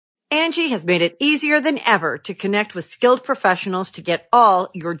Angie has made it easier than ever to connect with skilled professionals to get all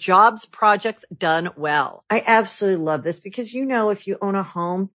your jobs projects done well. I absolutely love this because, if you own a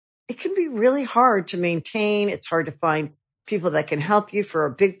home, it can be really hard to maintain. It's hard to find people that can help you for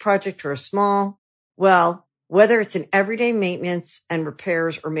a big project or a small. Well, whether it's in everyday maintenance and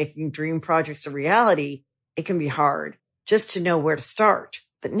repairs or making dream projects a reality, it can be hard just to know where to start.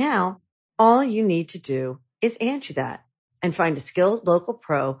 But now all you need to do is Angie that and find a skilled local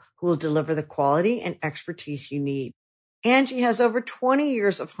pro who will deliver the quality and expertise you need. Angie has over 20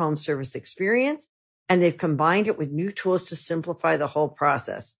 years of home service experience, and they've combined it with new tools to simplify the whole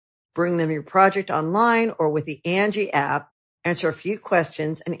process. Bring them your project online or with the Angie app, answer a few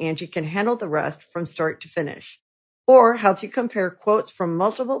questions, and Angie can handle the rest from start to finish. Or help you compare quotes from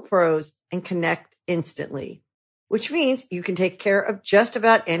multiple pros and connect instantly, which means you can take care of just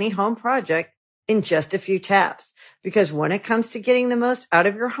about any home project in just a few taps. Because when it comes to getting the most out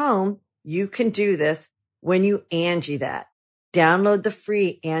of your home, you can do this when you Angie that. Download the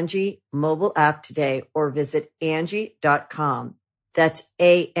free Angie mobile app today or visit Angie.com. That's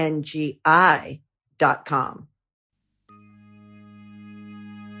ANGI.com.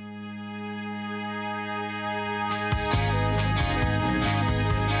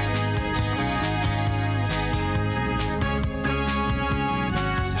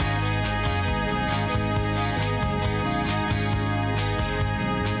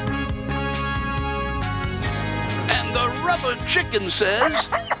 Chicken says,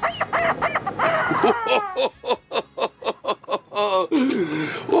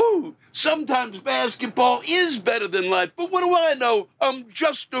 oh, sometimes basketball is better than life, but what do I know? I'm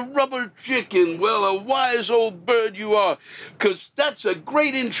just a rubber chicken. Well, a wise old bird you are, because that's a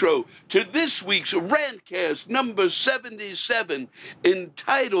great intro to this week's Rantcast number 77,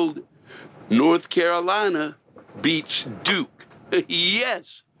 entitled North Carolina Beats Duke.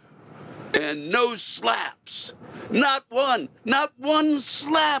 Yes. And no slaps. Not one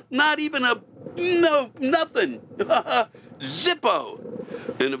slap. Not even nothing.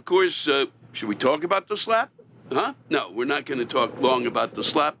 Zippo. And of course, should we talk about the slap? Huh? No, we're not going to talk long about the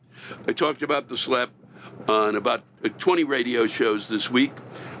slap. I talked about the slap on about 20 radio shows this week.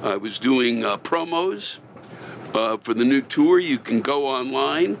 I was doing promos for the new tour. You can go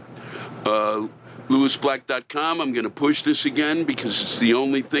online. LewisBlack.com. I'm going to push this again because it's the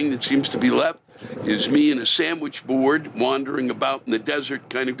only thing that seems to be left is me in a sandwich board wandering about in the desert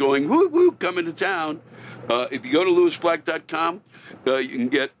kind of going, woo, woo, coming to town. If you go to LewisBlack.com, you can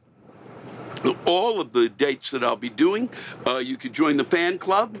get all of the dates that I'll be doing. You could join the fan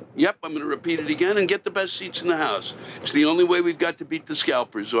club. Yep, I'm going to repeat it again and get the best seats in the house. It's the only way we've got to beat the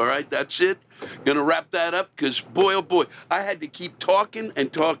scalpers, all right? That's it. Going to wrap that up because, boy, oh, boy, I had to keep talking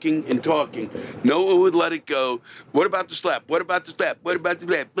and talking and talking. No one would let it go. What about the slap? What about the slap? What about the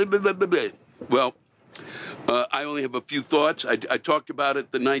slap? Blah, blah, blah, blah, blah. Well, I only have a few thoughts. I talked about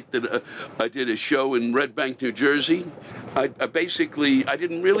it the night that I did a show in Red Bank, New Jersey. I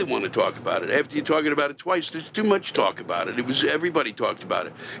didn't really want to talk about it. After you're talking about it twice, there's too much talk about it. Everybody talked about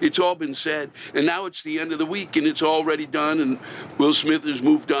it. It's all been said. And now it's the end of the week, and it's already done, and Will Smith has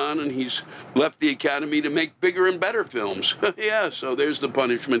moved on, and he's left the Academy to make bigger and better films. Yeah, so there's the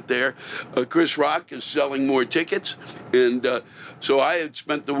punishment there. Chris Rock is selling more tickets, and so I had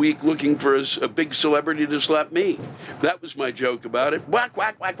spent the week looking for a big celebrity to slap me. That was my joke about it. Whack,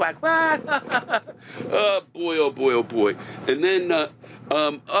 whack, whack, whack, whack. Oh, boy, oh, boy, oh, boy. And then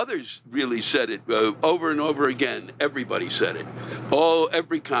others really said it over and over again. Everybody said it.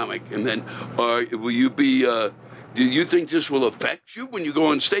 Every comic. And then, will you be... do you think this will affect you when you go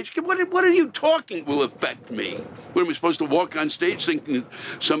on stage? What are you talking will affect me? What, am I supposed to walk on stage thinking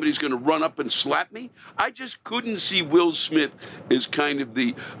somebody's going to run up and slap me? I just couldn't see Will Smith as kind of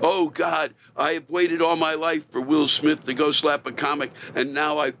the, oh, God, I have waited all my life for Will Smith to go slap a comic, and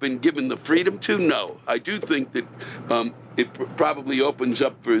now I've been given the freedom to? No. I do think that it probably opens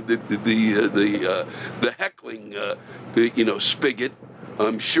up for the heckling, spigot.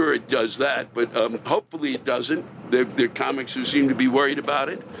 I'm sure it does that, but hopefully it doesn't. There are comics who seem to be worried about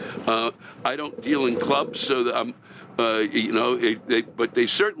it. I don't deal in clubs, so that but they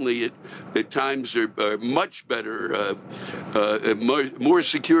certainly at times are much better, more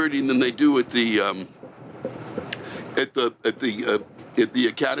security than they do at the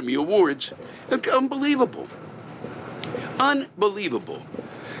Academy Awards. Unbelievable.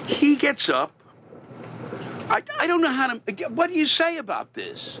 He gets up. I don't know how to. What do you say about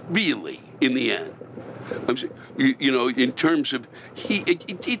this, really, in the end? In terms of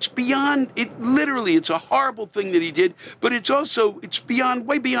it's beyond it. Literally, it's a horrible thing that he did, but it's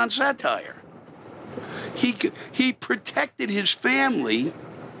way beyond satire. He protected his family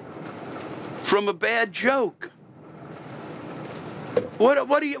from a bad joke. What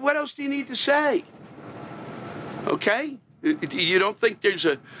else do you need to say? Okay? You don't think there's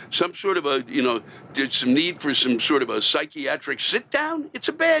some sort of there's some need for some sort of a psychiatric sit down? It's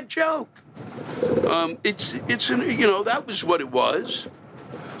a bad joke. That was what it was.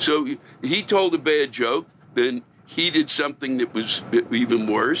 So he told a bad joke, then he did something that was even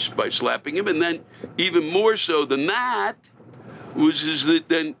worse by slapping him, and then even more so than that was that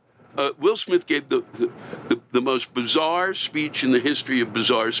then Will Smith gave the most bizarre speech in the history of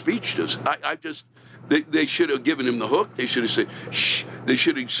bizarre speeches. They should have given him the hook. They should have said, shh.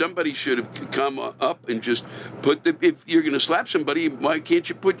 Somebody should have come up and just if you're going to slap somebody, why can't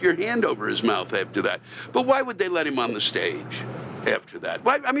you put your hand over his mouth after that? But why would they let him on the stage after that?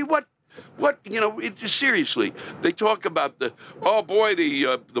 Why? I mean, seriously, they talk about the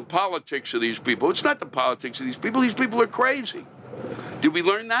politics of these people. It's not the politics of these people. These people are crazy. Did we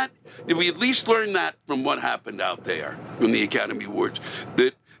learn that? Did we at least learn that from what happened out there in the Academy Awards?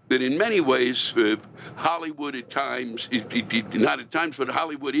 That in many ways, Hollywood at times, not at times, but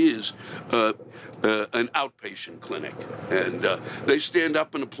Hollywood is an outpatient clinic. And they stand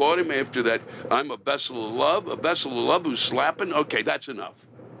up and applaud him after that. I'm a vessel of love who's slapping. Okay, that's enough.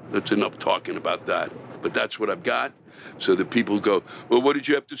 That's enough talking about that. But that's what I've got. So that people go, well, what did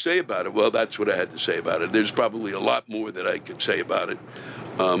you have to say about it? Well, that's what I had to say about it. There's probably a lot more that I could say about it.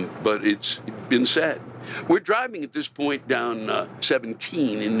 But it's been said. We're driving at this point down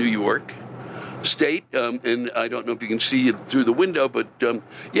 17 in New York State, and I don't know if you can see it through the window, but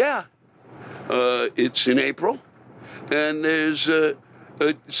it's in April, and there's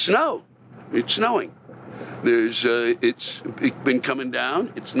snow. It's snowing. It's been coming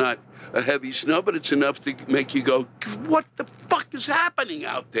down. It's not a heavy snow, but it's enough to make you go, what the fuck is happening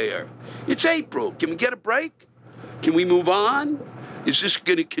out there? It's April. Can we get a break? Can we move on? Is this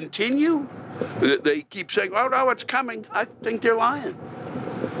going to continue? They keep saying, oh, no, it's coming. I think they're lying.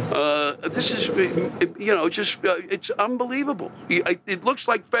 This is, it's unbelievable. It looks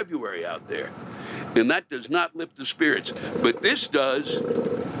like February out there. And that does not lift the spirits. But this does.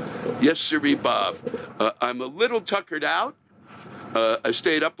 Yes, sirree, Bob. I'm a little tuckered out. I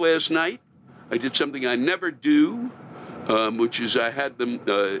stayed up last night. I did something I never do, which is I had them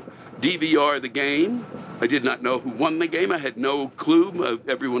DVR the game. I did not know who won the game. I had no clue.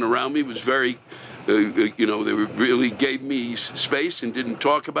 Everyone around me was very, they really gave me space and didn't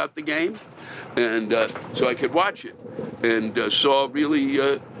talk about the game. And so I could watch it and saw really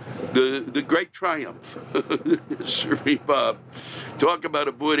the great triumph. Sirree, Bob. Talk about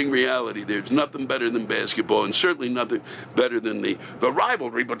avoiding reality. There's nothing better than basketball, and certainly nothing better than the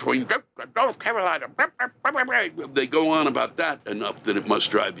rivalry between Duke and North Carolina. They go on about that enough that it must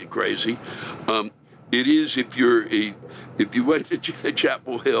drive you crazy. It is, if you went to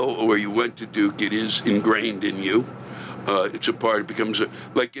Chapel Hill or you went to Duke, it is ingrained in you. It's a part. It becomes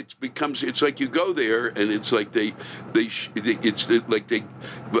it's like you go there and it's like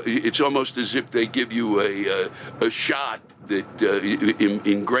it's almost as if they give you a shot that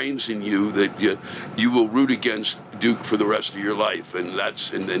ingrains in you that you will root against Duke for the rest of your life, and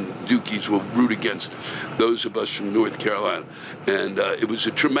then Dukies will root against those of us from North Carolina. And it was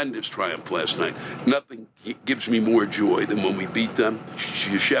a tremendous triumph last night. Nothing gives me more joy than when we beat them.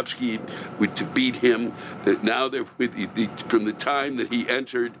 Krzyzewski, to beat him. Now they're from the time that he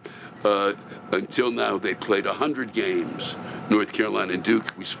entered until now, they played 100 games. North Carolina and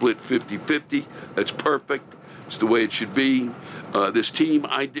Duke, we split 50-50. That's perfect. It's the way it should be. This team,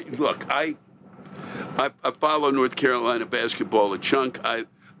 I follow North Carolina basketball a chunk.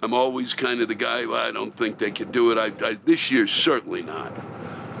 I'm always kind of the guy, well, I don't think they can do it. This year, certainly not.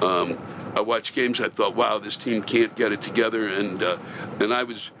 I watched games, I thought, wow, this team can't get it together. And I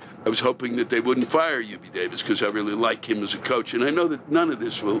was hoping that they wouldn't fire UB Davis because I really like him as a coach. And I know that none of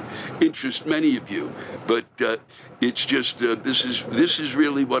this will interest many of you, but it's just, this is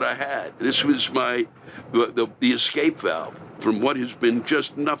really what I had. This was the escape valve from what has been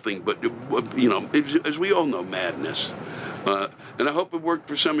just nothing but, as we all know, madness. And I hope it worked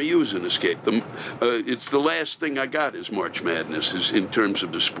for some of you as an escape. It's the last thing I got is March Madness, is in terms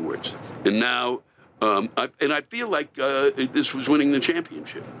of the sports. And now, I feel like this was winning the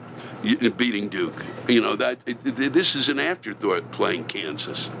championship, beating Duke. This is an afterthought playing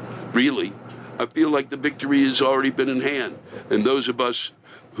Kansas. Really, I feel like the victory has already been in hand. And those of us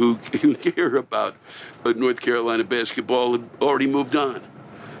who care about North Carolina basketball have already moved on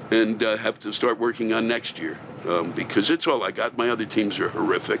and have to start working on next year because it's all I got. My other teams are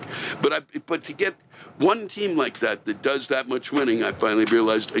horrific. But to get one team like that does that much winning, I finally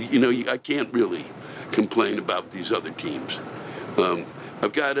realized, I can't really complain about these other teams.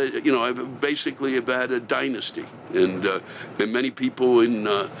 I've got I've had a dynasty, and many people in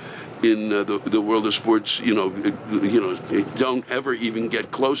the world of sports, don't ever even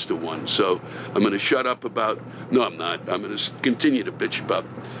get close to one. So I'm going to shut up about. No, I'm not. I'm going to continue to bitch about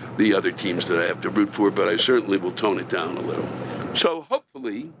the other teams that I have to root for, but I certainly will tone it down a little. So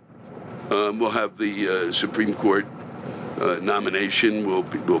hopefully, we'll have the Supreme Court nomination will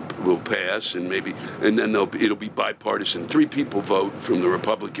pass, and then it'll be bipartisan. 3 people vote from the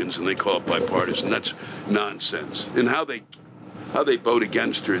Republicans, and they call it bipartisan. That's nonsense. And how they vote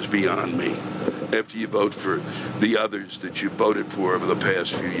against her is beyond me. After you vote for the others that you voted for over the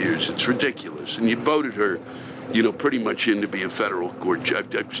past few years, it's ridiculous. And you voted her, pretty much in to be a federal court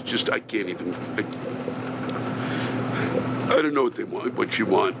judge. I can't even. I don't know what they want,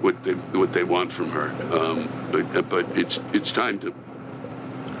 what they want from her. But it's time to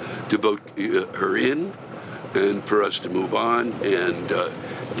vote her in, and for us to move on and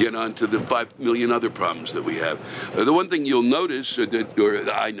get on to the 5 million other problems that we have. The one thing you'll notice, or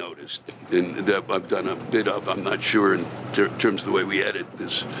that I noticed, and that I've done a bit of, I'm not sure in terms of the way we edit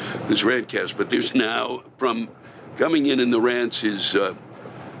this rantcast, but there's now, from coming in the rants, is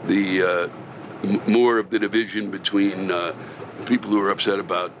more of the division between people who are upset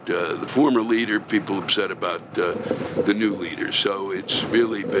about the former leader, people upset about the new leader. So it's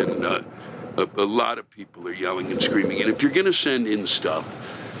really been a lot of people are yelling and screaming. And if you're going to send in stuff,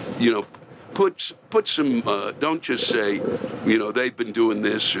 put some. Don't just say, they've been doing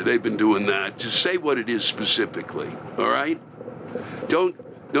this or they've been doing that. Just say what it is specifically. All right? Don't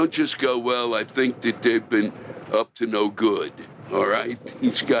just go, well, I think that they've been up to no good. All right,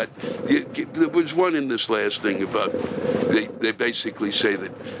 there was one in this last thing about, they basically say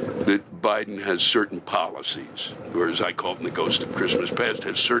that Biden has certain policies, or as I call it in the Ghost of Christmas Past,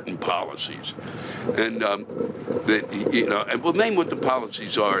 has certain policies. And and we'll name what the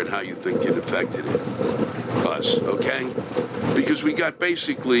policies are and how you think it affected us, okay? Because we got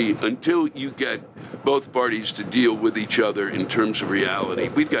basically, until you get both parties to deal with each other in terms of reality,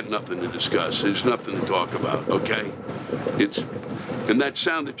 we've got nothing to discuss. There's nothing to talk about, okay? And that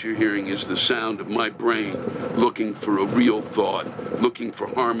sound that you're hearing is the sound of my brain looking for a real thought, looking for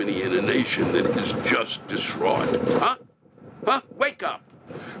harmony in a nation that is just distraught. Huh? Wake up.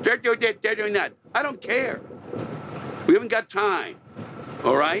 They're doing that. I don't care. We haven't got time,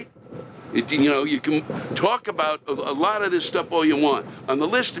 all right? You can talk about a lot of this stuff all you want. On the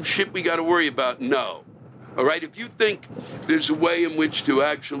list of shit we got to worry about, no. All right, if you think there's a way in which to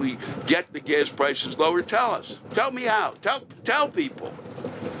actually get the gas prices lower, tell us. Tell me how. Tell people.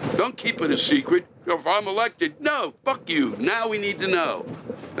 Don't keep it a secret. If I'm elected, no, fuck you. Now we need to know.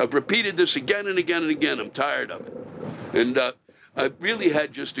 I've repeated this again and again and again. I'm tired of it. And I've really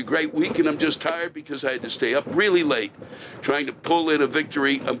had just a great week, and I'm just tired because I had to stay up really late trying to pull in a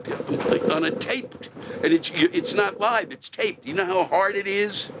victory on a taped. And it's not live, it's taped. You know how hard it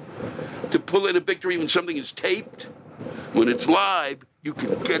is to pull in a victory when something is taped? When it's live, you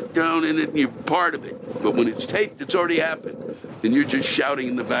can get down in it and you're part of it. But when it's taped, it's already happened. And you're just shouting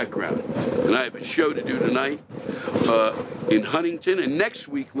in the background. And I have a show to do tonight in Huntington. And next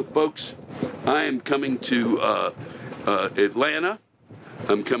week, folks, I am coming to Atlanta.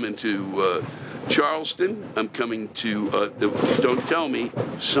 I'm coming to Charleston. I'm coming to, don't tell me,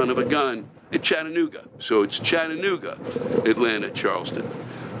 son of a gun, Chattanooga. So it's Chattanooga, Atlanta, Charleston.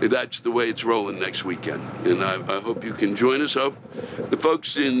 That's the way it's rolling next weekend. And I hope you can join us. I hope the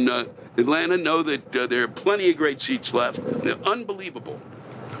folks in Atlanta know that there are plenty of great seats left. They're unbelievable.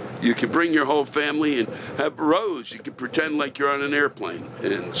 You can bring your whole family and have rows. You can pretend like you're on an airplane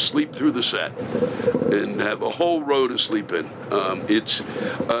and sleep through the set and have a whole row to sleep in.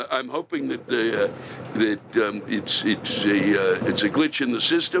 I'm hoping that it's a glitch in the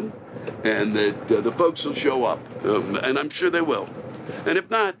system, and that the folks will show up, and I'm sure they will. And if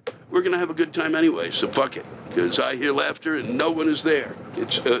not, we're going to have a good time anyway. So fuck it, because I hear laughter and no one is there. And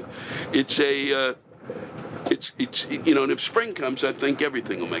if spring comes, I think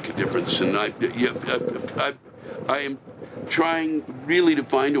everything will make a difference. And I am trying really to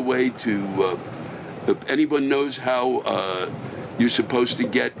find a way to, if anyone knows how you're supposed to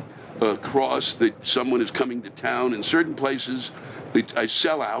get across that someone is coming to town. In certain places, I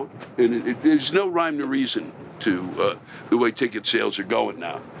sell out, and there's no rhyme or reason to the way ticket sales are going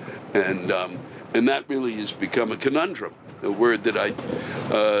now. And that really has become a conundrum. A word that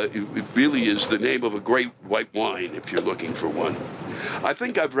it really is the name of a great white wine, if you're looking for one. I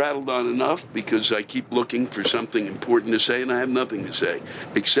think I've rattled on enough because I keep looking for something important to say, and I have nothing to say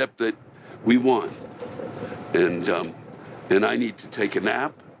except that we won. And I need to take a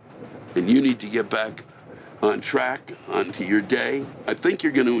nap, and you need to get back on track onto your day. I think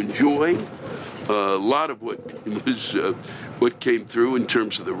you're going to enjoy a lot of what came through in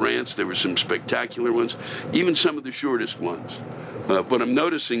terms of the rants. There were some spectacular ones, even some of the shortest ones. What I'm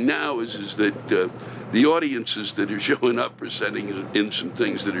noticing now is that the audiences that are showing up are sending in some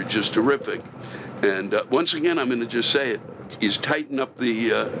things that are just terrific. And once again, I'm going to just say it, is tighten up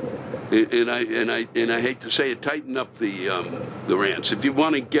the, and I hate to say it, tighten up the rants. If you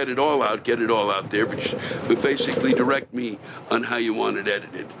want to get it all out there, but basically direct me on how you want it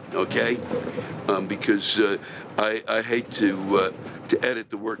edited, okay? Because I hate to edit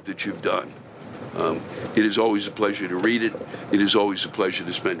the work that you've done. It is always a pleasure to read it. It is always a pleasure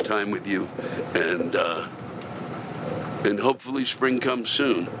to spend time with you, and hopefully spring comes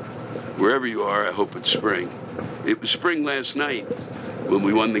soon. Wherever you are, I hope it's spring. It was spring last night when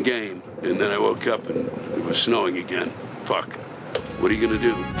we won the game, and then I woke up and it was snowing again. Fuck. What are you gonna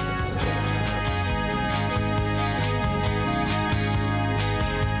do?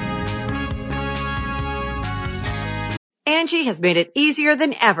 Angie has made it easier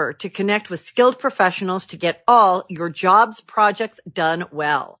than ever to connect with skilled professionals to get all your jobs projects done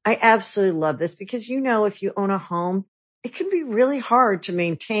well. I absolutely love this because, you know, if you own a home, it can be really hard to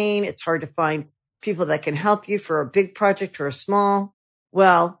maintain. It's hard to find people that can help you for a big project or a small.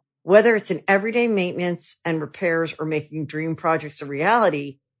 Well, whether it's in everyday maintenance and repairs or making dream projects a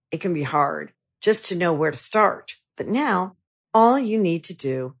reality, it can be hard just to know where to start. But now all you need to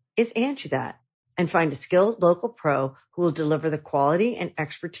do is Angie that and find a skilled local pro who will deliver the quality and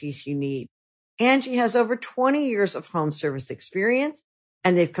expertise you need. Angie has over 20 years of home service experience,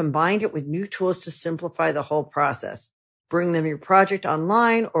 and they've combined it with new tools to simplify the whole process. Bring them your project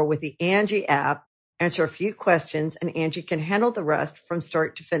online or with the Angie app, answer a few questions, and Angie can handle the rest from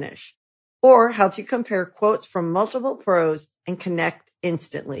start to finish. Or help you compare quotes from multiple pros and connect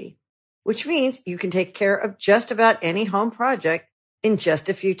instantly, which means you can take care of just about any home project in just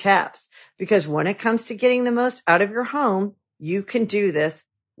a few taps. Because when it comes to getting the most out of your home, you can do this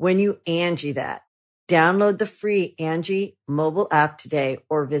when you Angie that. Download the free Angie mobile app today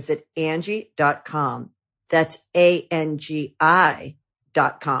or visit Angie.com. That's ANGI.com.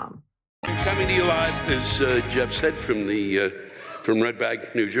 Coming to you live, as Jeff said, from Red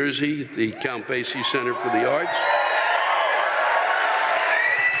Bank, New Jersey, the Count Basie Center for the Arts.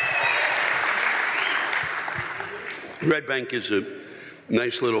 Red Bank is a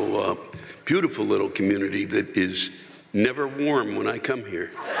nice little, beautiful little community that is never warm when I come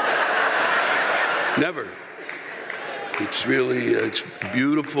here. Never. It's really, it's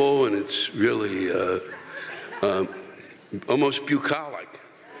beautiful, and it's really almost bucolic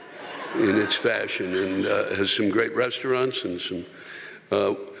in its fashion, and has some great restaurants, and some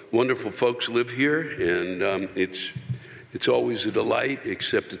wonderful folks live here, and it's always a delight,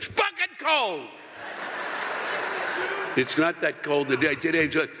 except it's fucking cold. It's not that cold today. Today,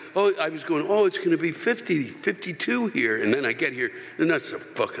 I was going, it's going to be 50, 52 here, and then I get here, and that's a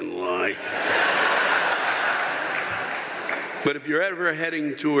fucking lie. But if you're ever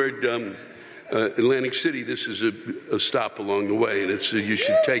heading toward Atlantic City, this is a stop along the way, and you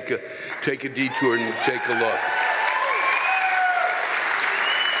should take a detour and take a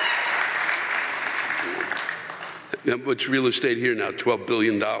look. What's real estate here now? $12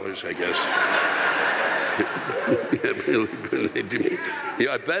 billion, I guess.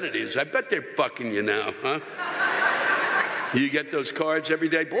 Yeah, I bet it is. I bet they're fucking you now, huh? You get those cards every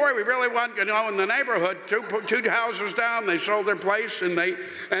day. Boy, we really want, in the neighborhood, two houses down, they sold their place, and they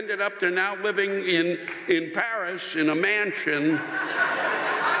ended up, they're now living in Paris in a mansion.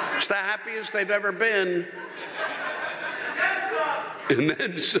 It's the happiest they've ever been. And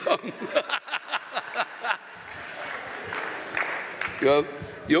then some.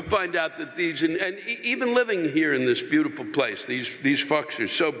 You'll find out that these, and even living here in this beautiful place, these fucks are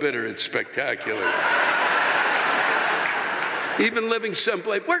so bitter, it's spectacular. Even living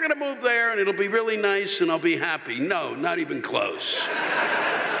someplace, we're going to move there and it'll be really nice and I'll be happy. No, not even close.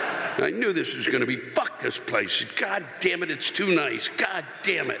 I knew this was going to be, fuck this place. God damn it, it's too nice. God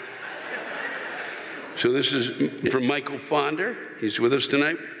damn it. So this is from Michael Fonder. He's with us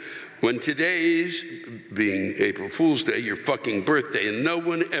tonight. When today's, being April Fool's Day, your fucking birthday, and no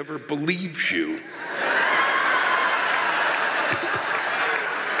one ever believes you.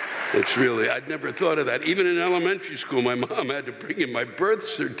 It's really, I'd never thought of that. Even in elementary school, my mom had to bring in my birth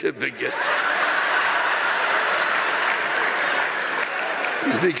certificate.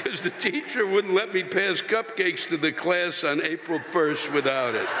 Because the teacher wouldn't let me pass cupcakes to the class on April 1st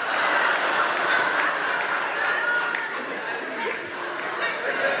without it.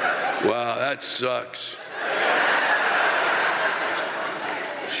 Wow, that sucks.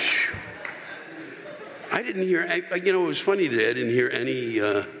 I didn't hear, it was funny today. I didn't hear any,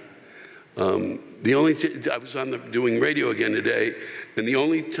 the only thing, I was doing radio again today, and the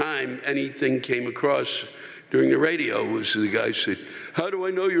only time anything came across during the radio was the guy said, "How do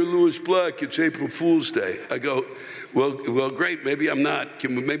I know you're Lewis Black? It's April Fool's Day." I go, well, great, maybe I'm not.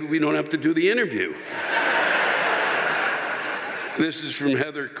 Maybe we don't have to do the interview. This is from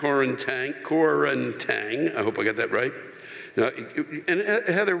Heather Korentang. I hope I got that right. And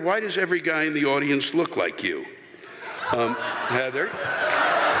Heather, why does every guy in the audience look like you? Heather,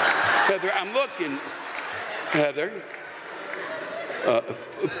 I'm looking. Heather,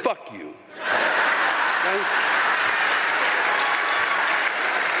 fuck you. Okay?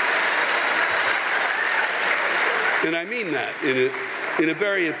 And I mean that in a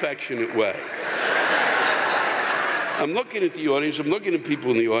very affectionate way. I'm looking at the audience. I'm looking at people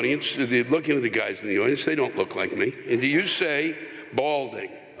in the audience. They're looking at the guys in the audience. They don't look like me. And do you say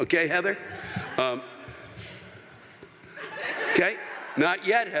balding? Okay, Heather? Okay? Not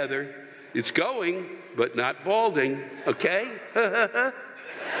yet, Heather. It's going, but not balding. Okay?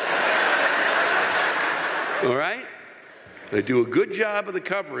 All right? I do a good job of the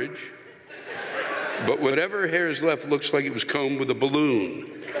coverage, but whatever hair is left looks like it was combed with a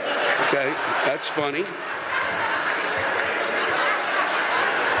balloon. Okay? That's funny.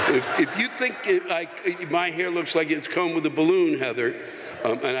 If you think my hair looks like it's combed with a balloon, Heather,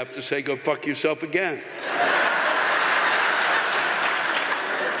 I have to say, go fuck yourself again.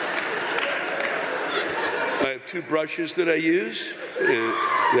 I have 2 brushes that I use.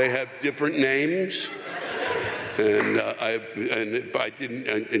 They have different names, but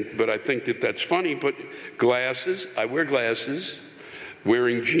I think that's funny. But glasses, I wear glasses.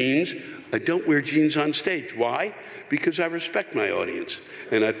 Wearing jeans, I don't wear jeans on stage. Why? Because I respect my audience,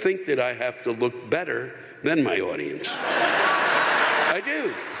 and I think that I have to look better than my audience. I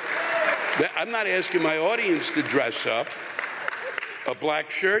do. I'm not asking my audience to dress up. A black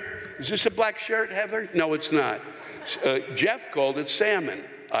shirt? Is this a black shirt, Heather? No, it's not. Jeff called it salmon.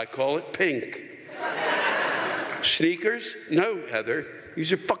 I call it pink. Sneakers? No, Heather.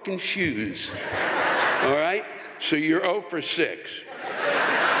 These are fucking shoes. All right? So you're 0 for 6.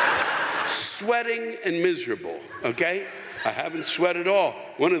 Sweating and miserable, okay? I haven't sweat at all.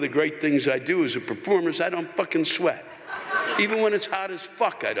 One of the great things I do as a performer is I don't fucking sweat. Even when it's hot as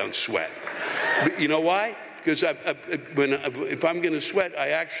fuck, I don't sweat. But you know why? Because if I'm going to sweat, I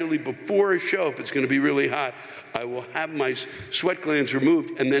actually, before a show, if it's going to be really hot, I will have my sweat glands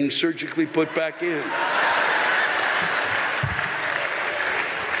removed and then surgically put back in.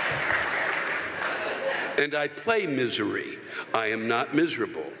 And I play misery. I am not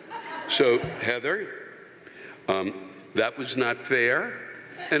miserable. So, Heather, that was not fair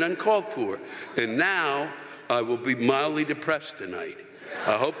and uncalled for. And now I will be mildly depressed tonight.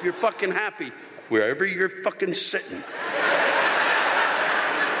 I hope you're fucking happy wherever you're fucking sitting.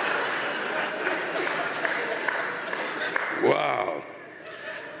 Wow.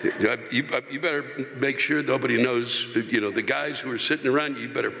 You better make sure nobody knows, the guys who are sitting around you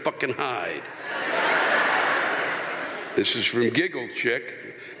better fucking hide. This is from Giggle Chick.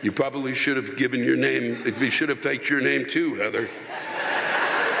 You probably should have given your name. You should have faked your name too, Heather.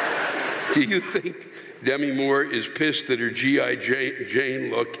 Do you think Demi Moore is pissed that her G.I. Jane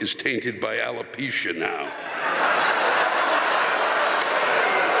look is tainted by alopecia now?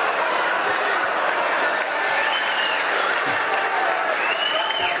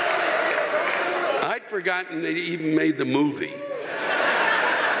 I'd forgotten they even made the movie.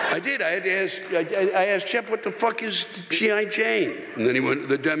 I did. I asked Jeff, what the fuck is G.I. Jane? And then he went,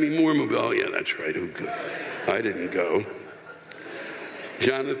 the Demi Moore movie. Oh, yeah, that's right. I didn't go.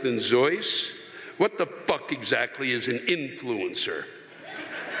 Jonathan Zoyce, what the fuck exactly is an influencer?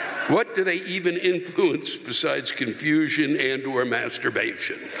 What do they even influence besides confusion and or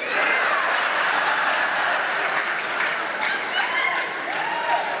masturbation?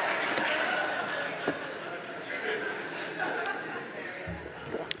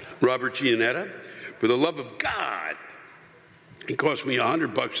 Robert Gianetta, for the love of God, it cost me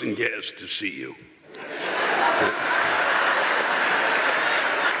 $100 in gas to see you.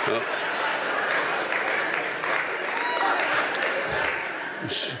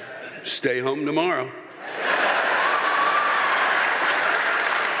 Stay home tomorrow.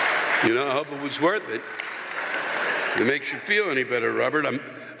 I hope it was worth it. If it makes you feel any better, Robert,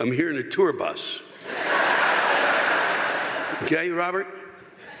 I'm here in a tour bus. Okay, Robert?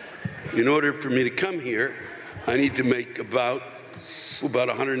 In order for me to come here, I need to make about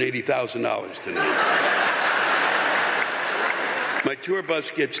 $180,000 tonight. My tour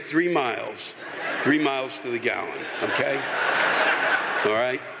bus gets 3 miles to the gallon, okay? All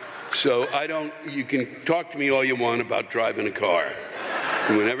right? So you can talk to me all you want about driving a car.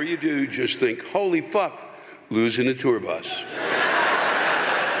 And whenever you do, just think, holy fuck, losing a tour bus.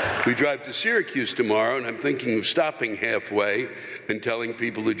 We drive to Syracuse tomorrow, and I'm thinking of stopping halfway and telling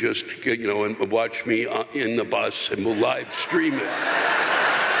people to just, and watch me in the bus, and we'll live stream it.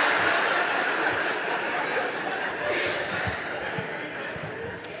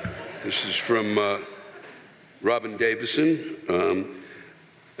 This is from Robin Davison.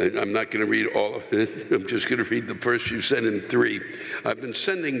 I'm not going to read all of it. I'm just going to read the first you sent in 3. I've been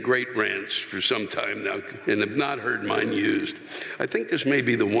sending great rants for some time now and have not heard mine used. I think this may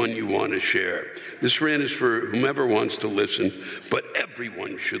be the one you want to share. This rant is for whomever wants to listen, but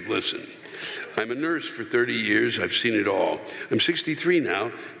everyone should listen. I'm a nurse for 30 years. I've seen it all. I'm 63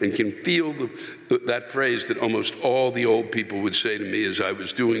 now and can feel that phrase that almost all the old people would say to me as I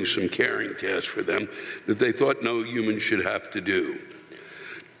was doing some caring tasks for them that they thought no human should have to do.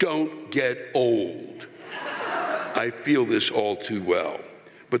 Don't get old. I feel this all too well.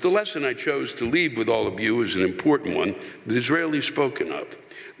 But the lesson I chose to leave with all of you is an important one that is rarely spoken of.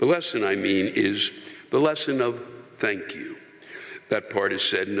 The lesson, I mean, is the lesson of thank you. That part is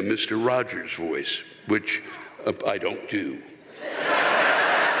said in a Mr. Rogers voice, which I don't do.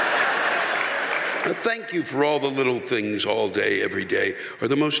 Thank you for all the little things all day, every day, are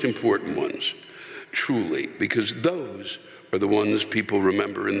the most important ones, truly, because those are the ones people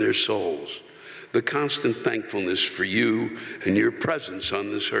remember in their souls. The constant thankfulness for you and your presence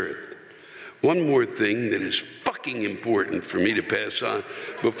on this earth. One more thing that is fucking important for me to pass on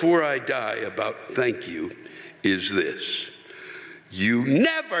before I die about thank you is this. You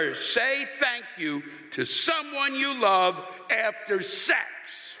never say thank you to someone you love after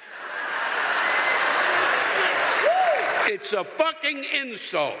sex. It's a fucking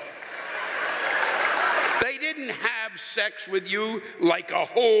insult. They didn't have sex with you like a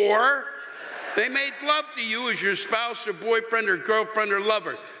whore. They made love to you as your spouse or boyfriend or girlfriend or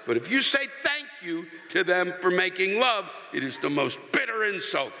lover. But if you say thank you to them for making love, it is the most bitter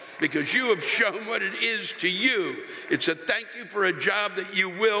insult because you have shown what it is to you. It's a thank you for a job that you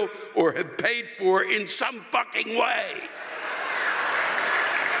will or have paid for in some fucking way.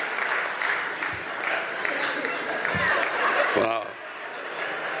 Wow.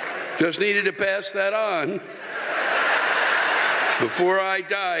 Just needed to pass that on before I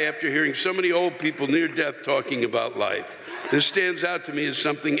die after hearing so many old people near death talking about life. This stands out to me as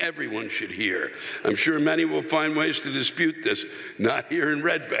something everyone should hear. I'm sure many will find ways to dispute this, not here in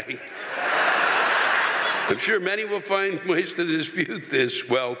Red Bank. I'm sure many will find ways to dispute this.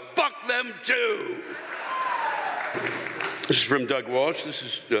 Well, fuck them too. This is from Doug Walsh.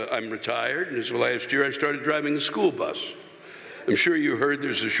 I'm retired, and this is last year I started driving a school bus. I'm sure you heard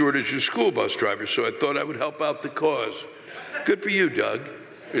there's a shortage of school bus drivers, so I thought I would help out the cause. Good for you, Doug.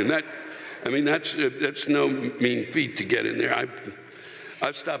 And that's no mean feat to get in there. I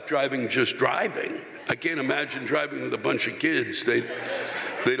stopped driving just driving. I can't imagine driving with a bunch of kids.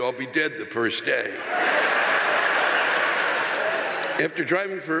 They'd all be dead the first day. After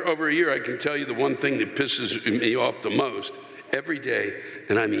driving for over a year, I can tell you the one thing that pisses me off the most. Every day,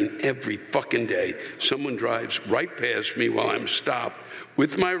 and I mean every fucking day, someone drives right past me while I'm stopped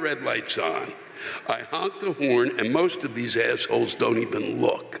with my red lights on. I honk the horn, and most of these assholes don't even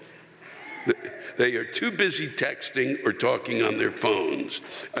look. They are too busy texting or talking on their phones.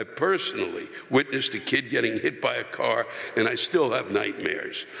 I personally witnessed a kid getting hit by a car, and I still have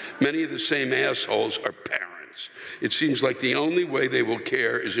nightmares. Many of the same assholes are parents. It seems like the only way they will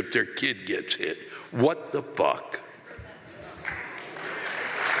care is if their kid gets hit. What the fuck?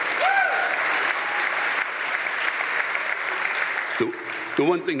 The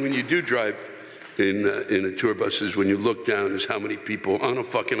one thing when you do drive in a tour bus is when you look down is how many people on a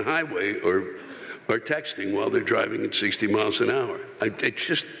fucking highway are texting while they're driving at 60 miles an hour.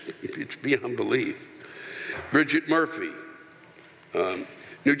 It's beyond belief. Bridget Murphy.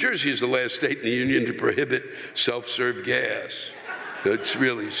 New Jersey is the last state in the union to prohibit self-serve gas. It's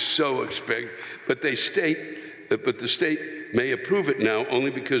really so expected. But the state may approve it now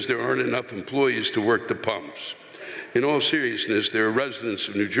only because there aren't enough employees to work the pumps. In all seriousness, there are residents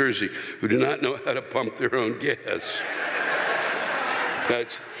of New Jersey who do not know how to pump their own gas.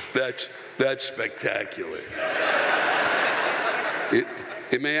 That's spectacular.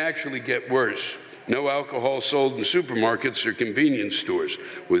 It may actually get worse. No alcohol sold in supermarkets or convenience stores,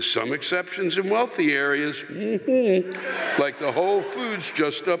 with some exceptions in wealthy areas, like the Whole Foods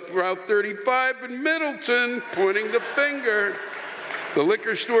just up Route 35 in Middleton, pointing the finger. The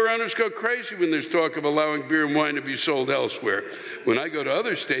liquor store owners go crazy when there's talk of allowing beer and wine to be sold elsewhere. When I go to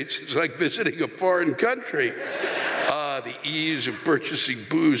other states, it's like visiting a foreign country. The ease of purchasing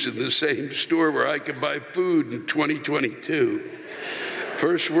booze in the same store where I could buy food in 2022.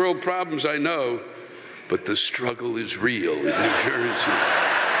 First world problems, I know, but the struggle is real in New Jersey.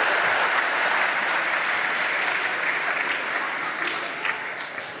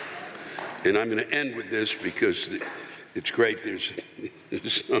 And I'm going to end with this because it's great. I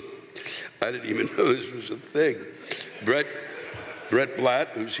didn't even know this was a thing. Brett Blatt,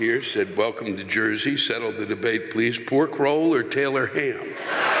 who's here, said, "Welcome to Jersey. Settle the debate, please. Pork roll or Taylor ham?"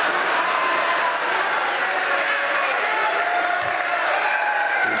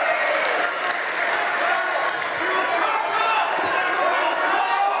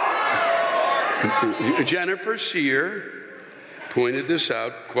 Jennifer Sear pointed this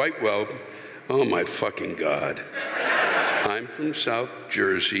out quite well. Oh, my fucking God. I'm from South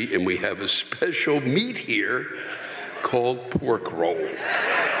Jersey, and we have a special meat here called pork roll.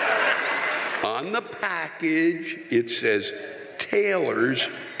 On the package, it says Taylor's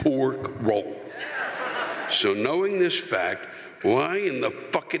pork roll. So knowing this fact, why in the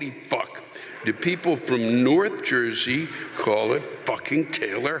fuckity fuck do people from North Jersey call it fucking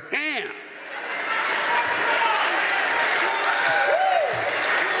Taylor ham?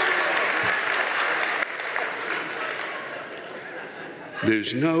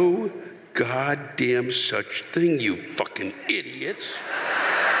 There's no goddamn such thing, you fucking idiots.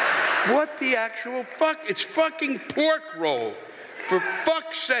 What the actual fuck? It's fucking pork roll. For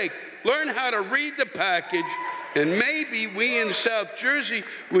fuck's sake, learn how to read the package, and maybe we in South Jersey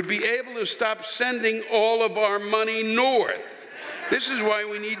would be able to stop sending all of our money north. This is why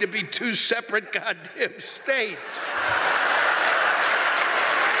we need to be two separate goddamn states.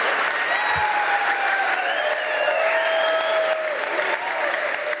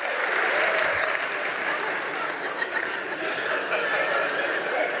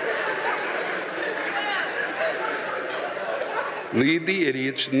 Leave the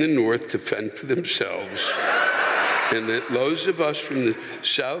idiots in the North to fend for themselves, and that those of us from the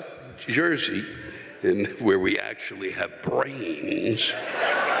South Jersey, and where we actually have brains,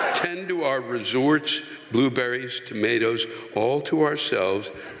 tend to our resorts, blueberries, tomatoes, all to ourselves,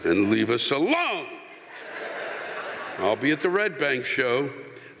 and leave us alone. I'll be at the Red Bank show.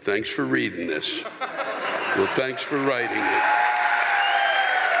 Thanks for reading this. Well, thanks for writing it.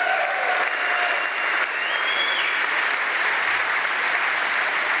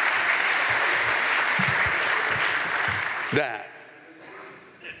 That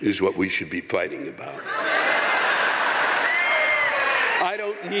is what we should be fighting about. I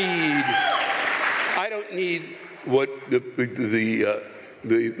don't need what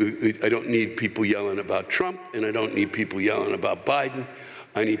I don't need people yelling about Trump, and I don't need people yelling about Biden.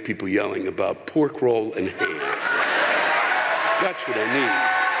 I need people yelling about pork roll and ham. That's what I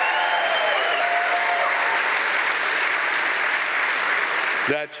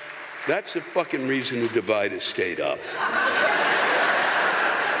need. That's the fucking reason to divide a state up.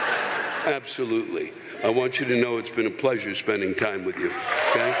 Absolutely. I want you to know it's been a pleasure spending time with you,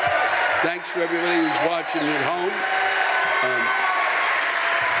 okay? Thanks for everybody who's watching at home.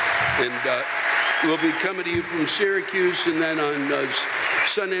 We'll be coming to you from Syracuse, and then on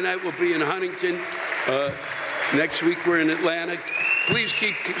Sunday night we'll be in Huntington. Next week we're in Atlanta. Please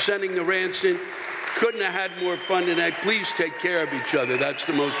keep sending the rants in. Couldn't have had more fun tonight. Please take care of each other. That's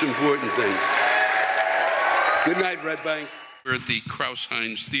the most important thing. Good night, Red Bank. We're at the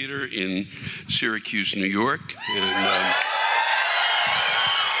Kraus-Heinz Theater in Syracuse, New York. And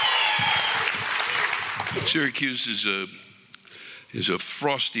Syracuse is a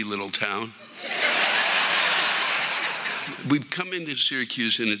frosty little town. We've come into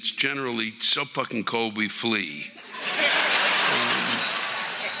Syracuse, and it's generally so fucking cold we flee.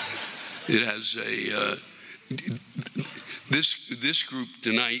 It has this group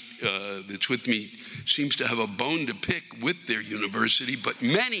tonight that's with me seems to have a bone to pick with their university, but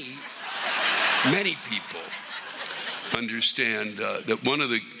many people understand that one of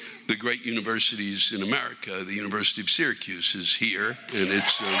the great universities in America, the University of Syracuse, is here, and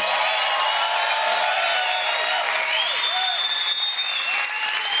it's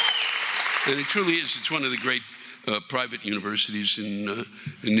and it truly is. It's one of the great private universities in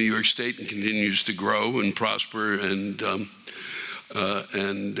New York State, and continues to grow and prosper, and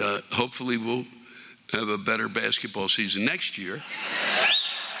hopefully we'll have a better basketball season next year,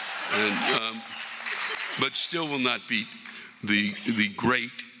 and but still will not beat the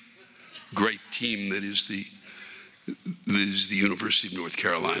great team that is the University of North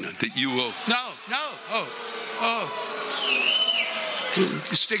Carolina. That you will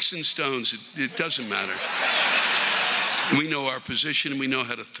sticks and stones. It doesn't matter. We know our position, and we know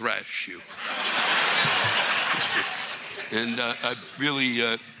how to thrash you. And I really,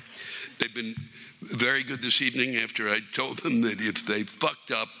 they've been very good this evening after I told them that if they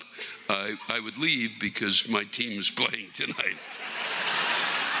fucked up, I would leave because my team is playing tonight.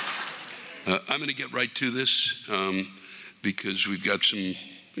 I'm going to get right to this because we've got some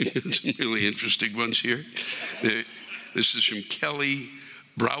really interesting ones here. This is from Kelly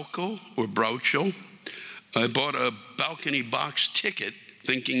Brauchel. I bought a balcony box ticket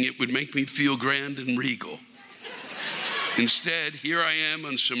thinking it would make me feel grand and regal. Instead, here I am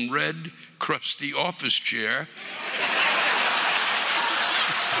on some red, crusty office chair.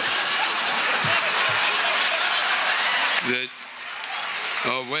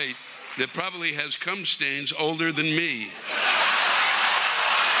 That probably has cum stains older than me.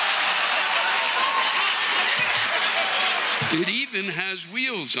 It even has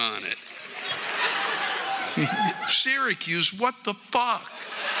wheels on it. Syracuse, what the fuck?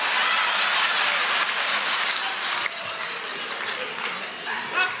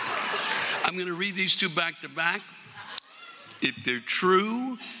 I'm going to read these two back to back. If they're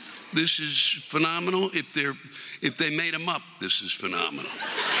true, this is phenomenal. If they made them up, this is phenomenal.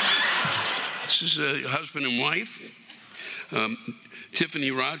 This is a husband and wife.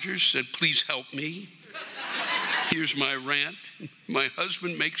 Tiffany Rogers said, "Please help me. Here's my rant. My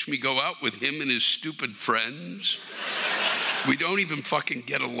husband makes me go out with him and his stupid friends. We don't even fucking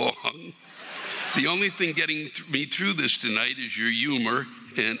get along. The only thing getting me through this tonight is your humor.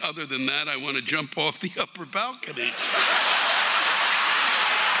 And other than that, I want to jump off the upper balcony."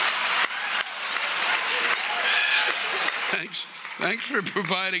 Thanks for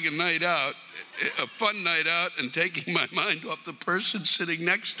providing a night out, a fun night out, and taking my mind off the person sitting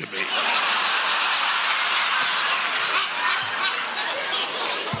next to me.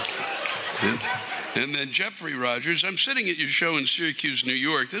 And then Jeffrey Rogers, "I'm sitting at your show in Syracuse, New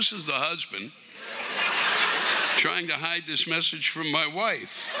York. This is the husband trying to hide this message from my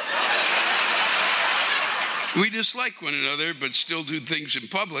wife. We dislike one another, but still do things in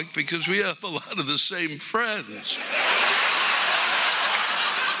public because we have a lot of the same friends.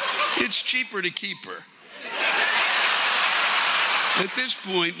 It's cheaper to keep her. At this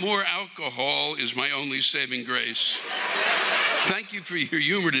point, more alcohol is my only saving grace. Thank you for your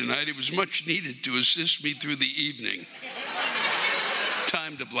humor tonight. It was much needed to assist me through the evening.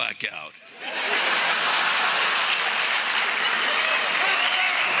 Time to black out."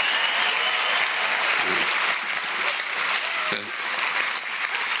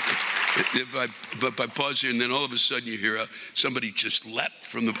 If I pause here, and then all of a sudden you hear somebody just leapt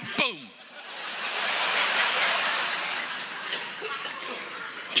from the boom.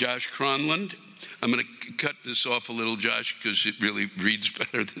 Josh Cronland. I'm going to cut this off a little, Josh, because it really reads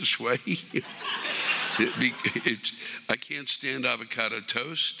better this way. I can't stand avocado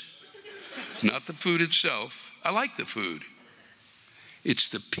toast. Not the food itself. I like the food. It's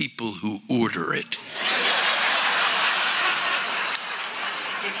the people who order it.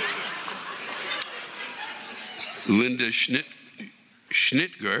 Linda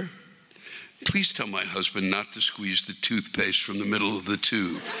Schnitger. Please tell my husband not to squeeze the toothpaste from the middle of the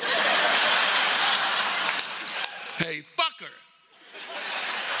tube. Hey, fucker!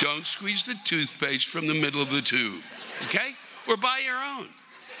 Don't squeeze the toothpaste from the middle of the tube, okay? Or buy your own.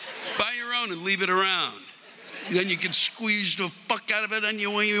 Buy your own and leave it around. Then you can squeeze the fuck out of it any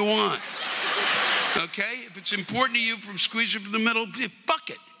way you want. Okay? If it's important to you from squeezing from the middle, fuck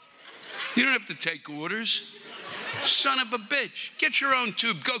it. You don't have to take orders. Son of a bitch. Get your own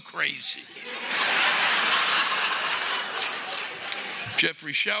tube. Go crazy.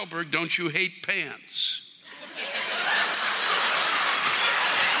 Jeffrey Schalberg, don't you hate pants?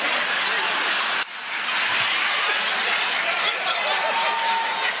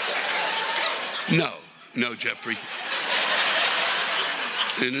 No, Jeffrey.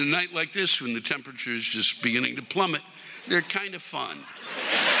 In a night like this, when the temperature is just beginning to plummet, they're kind of fun.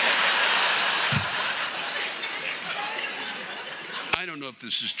 I don't know if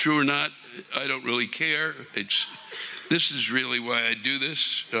this is true or not. I don't really care. This is really why I do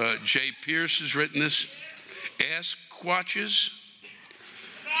this. Jay Pierce has written this. Ass Squatches.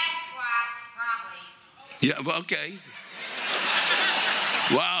 Sasquatch, probably. Yeah, well, okay.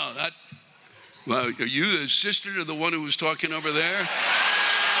 Wow, are you the sister to the one who was talking over there?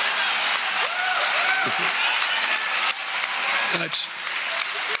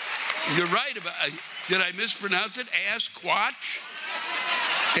 You're right about. Did I mispronounce it? Asquatch?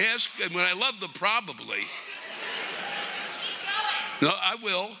 And when I love the probably. No, I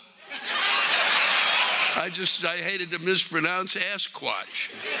will. I hated to mispronounce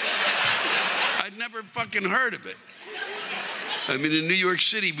Asquatch. I'd never fucking heard of it. I mean, in New York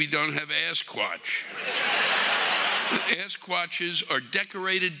City, we don't have Asquatch. Asquatches are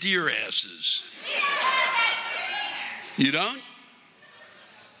decorated deer asses. You don't?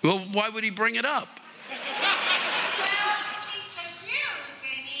 Well, why would he bring it up?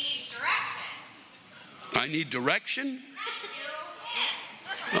 I need direction?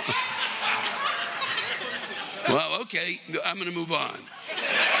 Well, okay, I'm going to move on.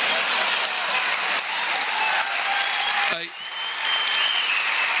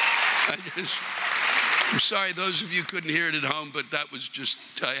 I'm sorry, those of you couldn't hear it at home, but that was just,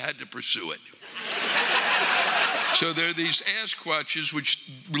 I had to pursue it. So there are these Asquatches,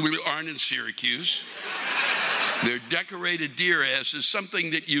 which aren't in Syracuse. They're decorated deer asses, something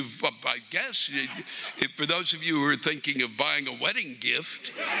that you've, I guess, for those of you who are thinking of buying a wedding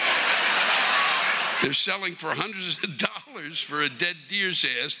gift, they're selling for hundreds of dollars for a dead deer's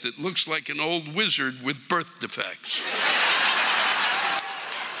ass that looks like an old wizard with birth defects.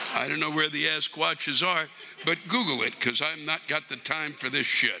 I don't know where the Asquatches are, but Google it, because I've not got the time for this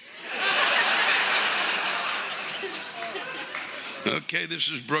shit. Okay, this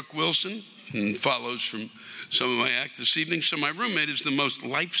is Brooke Wilson, and follows from some of my act this evening. So my roommate is the most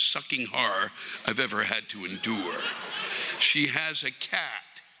life-sucking horror I've ever had to endure. She has a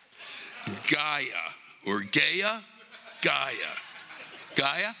cat, Gaia, or Gaia? Gaia.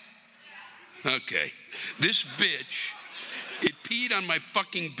 Gaia? Okay. This bitch, it peed on my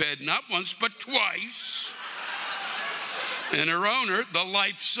fucking bed not once, but twice. And her owner, the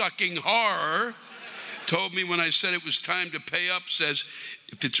life-sucking horror, told me when I said it was time to pay up, says,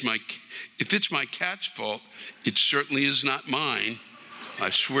 if it's my cat's fault, it certainly is not mine.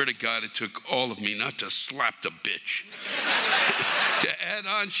 I swear to God, it took all of me not to slap the bitch. To add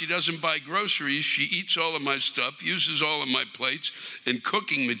on, she doesn't buy groceries. She eats all of my stuff, uses all of my plates and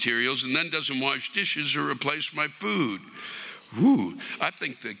cooking materials, and then doesn't wash dishes or replace my food. Ooh, I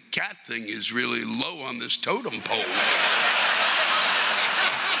think the cat thing is really low on this totem pole.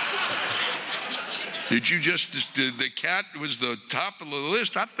 Did you just, the cat was the top of the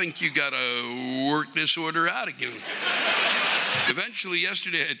list? I think you got to work this order out again. Eventually,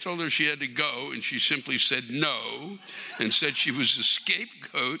 yesterday, I told her she had to go, and she simply said no, and said she was a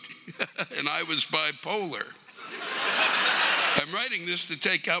scapegoat, and I was bipolar. I'm writing this to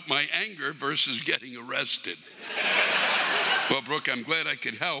take out my anger versus getting arrested. Well, Brooke, I'm glad I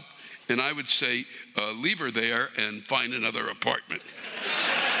could help, and I would say, leave her there and find another apartment.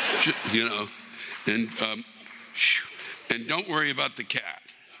 You know. And don't worry about the cat.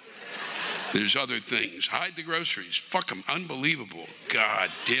 There's other things. Hide the groceries. Fuck him. Unbelievable.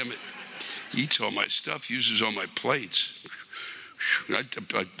 God damn it. Eats all my stuff, uses all my plates.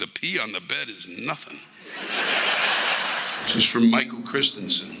 The pee on the bed is nothing. This is from Michael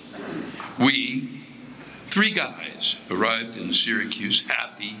Christensen. We, 3 guys, arrived in Syracuse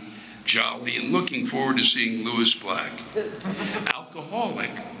happy, jolly, and looking forward to seeing Lewis Black.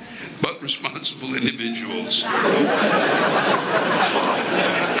 Alcoholic, but responsible individuals.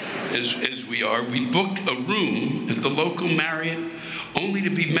 As we are, we booked a room at the local Marriott, only to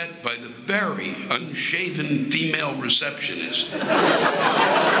be met by the very unshaven female receptionist. Now,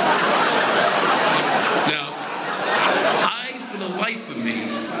 I, for the life of me,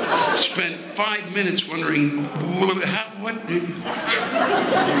 spent 5 minutes wondering,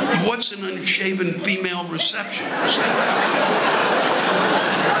 what's an unshaven female receptionist?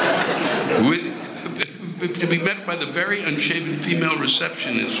 To be met by the very unshaven female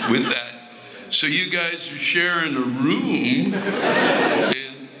receptionist with that. So you guys are sharing a room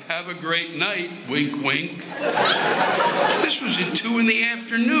and have a great night, wink, wink. This was at 2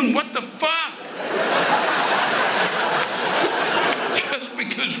 p.m. What the fuck? Just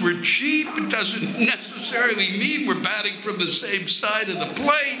because we're cheap, it doesn't necessarily mean we're batting from the same side of the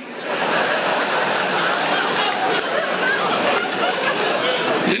plate.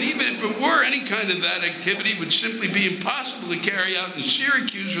 And even if it were, any kind of that activity would simply be impossible to carry out in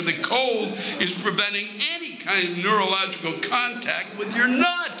Syracuse, where the cold is preventing any kind of neurological contact with your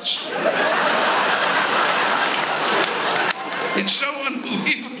nuts. It's so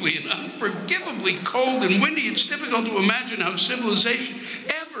unbelievably and unforgivably cold and windy, it's difficult to imagine how civilization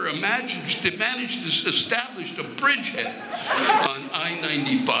ever managed to establish a bridgehead on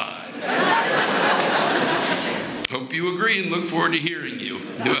I-95. Hope you agree and look forward to hearing you.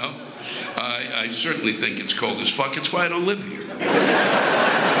 Well, I certainly think it's cold as fuck. It's why I don't live here.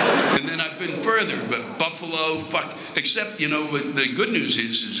 And then I've been further, but Buffalo, fuck. Except, you know, what the good news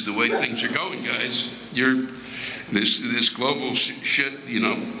is the way things are going, guys. This global shit, you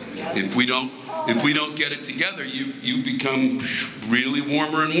know, if we don't get it together, you become really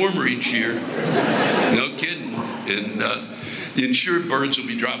warmer and warmer each year. No kidding. And the insured birds will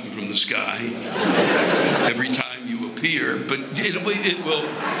be dropping from the sky every time you disappear, but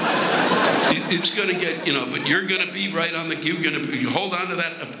it's going to get, but you're going to be right on you're going to hold on to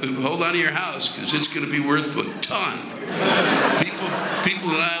hold on to your house, because it's going to be worth a ton.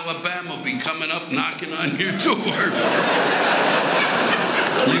 People in Alabama will be coming up, knocking on your door.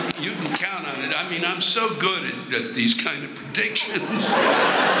 You can count on it. I mean, I'm so good at these kind of predictions.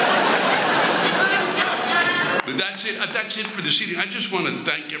 But that's it. That's it for this evening. I just want to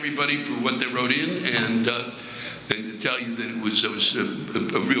thank everybody for what they wrote in, and to tell you that it was a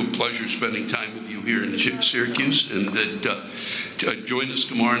real pleasure spending time with you here in Syracuse, and that join us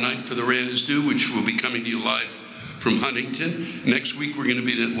tomorrow night for the Rant Is Due, which will be coming to you live from Huntington. Next week we're going to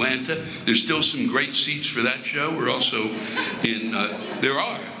be in Atlanta. There's still some great seats for that show. We're also in.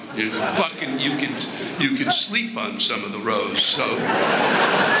 You can sleep on some of the rows. So.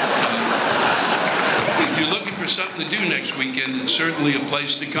 If you're looking for something to do next weekend, it's certainly a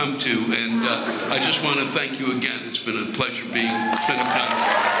place to come to. And I just want to thank you again. It's been a pleasure spending time with you.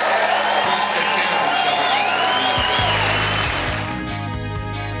 Please take care of each other.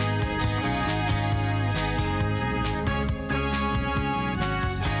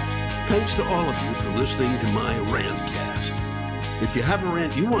 Thanks to all of you for listening to my Rantcast. If you have a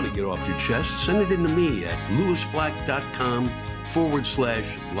rant you want to get off your chest, send it in to me at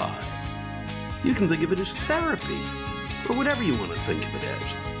lewisblack.com/live. You can think of it as therapy, or whatever you want to think of it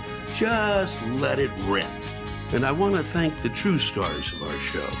as. Just let it rip. And I want to thank the true stars of our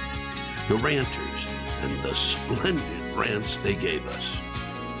show, the ranters, and the splendid rants they gave us.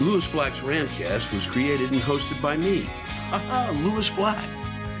 Lewis Black's Rantcast was created and hosted by me, Lewis Black.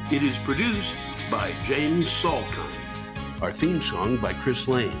 It is produced by James Salkind. Our theme song by Chris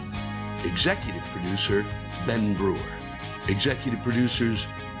Lane. Executive producer, Ben Brewer. Executive producers,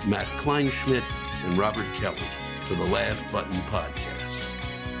 Matt Kleinschmidt and Robert Kelly for the Laugh Button Podcast.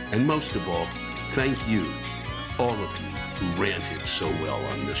 And most of all, thank you, all of you who ranted so well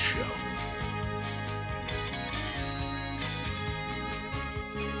on this show.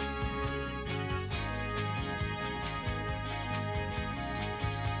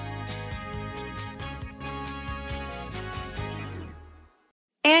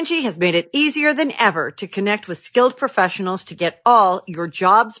 Angie has made it easier than ever to connect with skilled professionals to get all your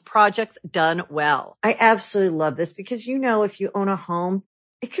jobs projects done well. I absolutely love this because, if you own a home,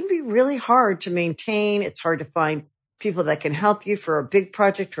 it can be really hard to maintain. It's hard to find people that can help you for a big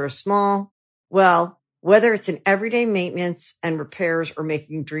project or a small. Well, whether it's in everyday maintenance and repairs or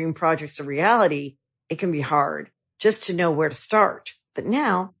making dream projects a reality, it can be hard just to know where to start. But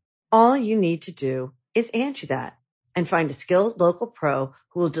now all you need to do is Angie that and find a skilled local pro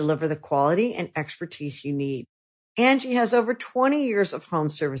who will deliver the quality and expertise you need. Angie has over 20 years of home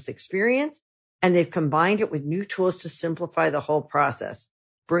service experience, and they've combined it with new tools to simplify the whole process.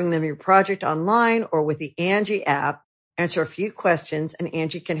 Bring them your project online or with the Angie app, answer a few questions, and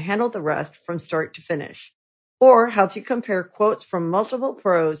Angie can handle the rest from start to finish. Or help you compare quotes from multiple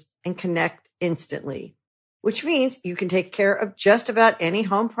pros and connect instantly, which means you can take care of just about any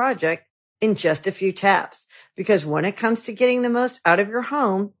home project in just a few taps. Because when it comes to getting the most out of your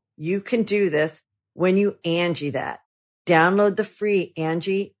home, you can do this when you Angie that. Download the free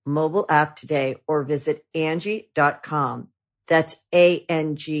Angie mobile app today or visit Angie.com. That's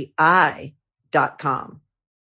ANGI.com.